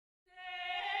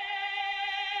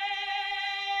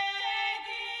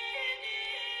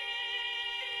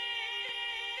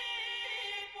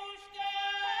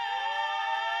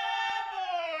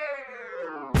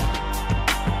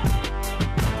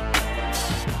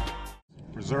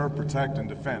preserve, protect, and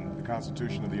defend the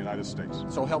Constitution of the United States.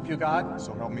 So help you God?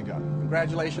 So help me God.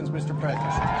 Congratulations, Mr. President.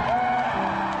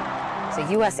 So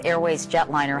U.S. Airways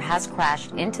jetliner has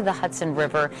crashed into the Hudson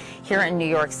River here in New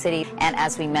York City. And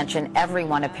as we mentioned,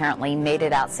 everyone apparently made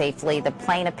it out safely. The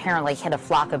plane apparently hit a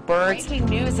flock of birds. Breaking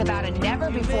news about a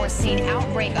never-before-seen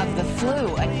outbreak of the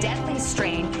flu. A deadly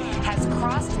strain has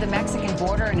crossed the Mexican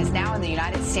border and is now in the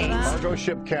United States. Cargo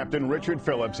ship Captain Richard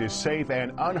Phillips is safe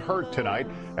and unhurt tonight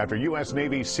after U.S.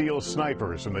 Navy SEAL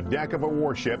snipers from the deck of a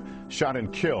warship shot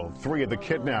and killed 3 of the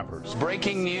kidnappers.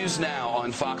 Breaking news now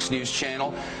on Fox News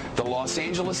Channel. The Los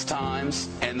Angeles Times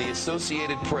and the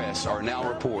Associated Press are now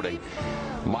reporting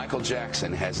Michael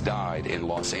Jackson has died in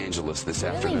Los Angeles this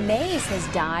afternoon. Billy Mays has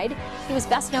died. He was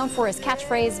best known for his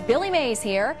catchphrase, "Billy Mays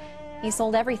here." He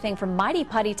sold everything from Mighty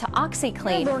Putty to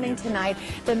OxyClean. We're learning tonight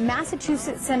that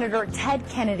Massachusetts Senator Ted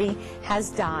Kennedy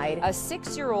has died. A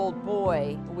 6-year-old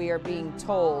boy, we are being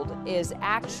told, is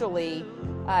actually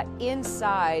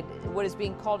inside what is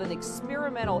being called an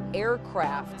experimental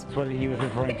aircraft. That's what he was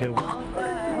referring to.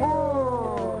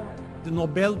 The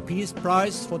Nobel Peace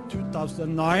Prize for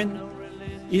 2009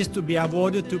 is to be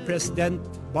awarded to President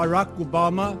Barack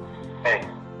Obama. Hey,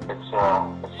 it's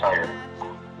tired.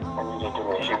 I need to do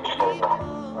a huge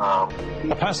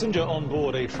favor. A passenger on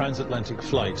board a transatlantic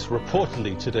flight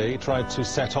reportedly today tried to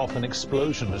set off an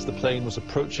explosion as the plane was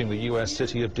approaching the U.S.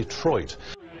 city of Detroit.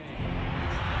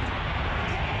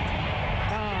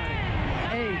 9,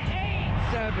 8,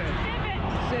 7,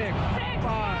 6,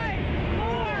 5.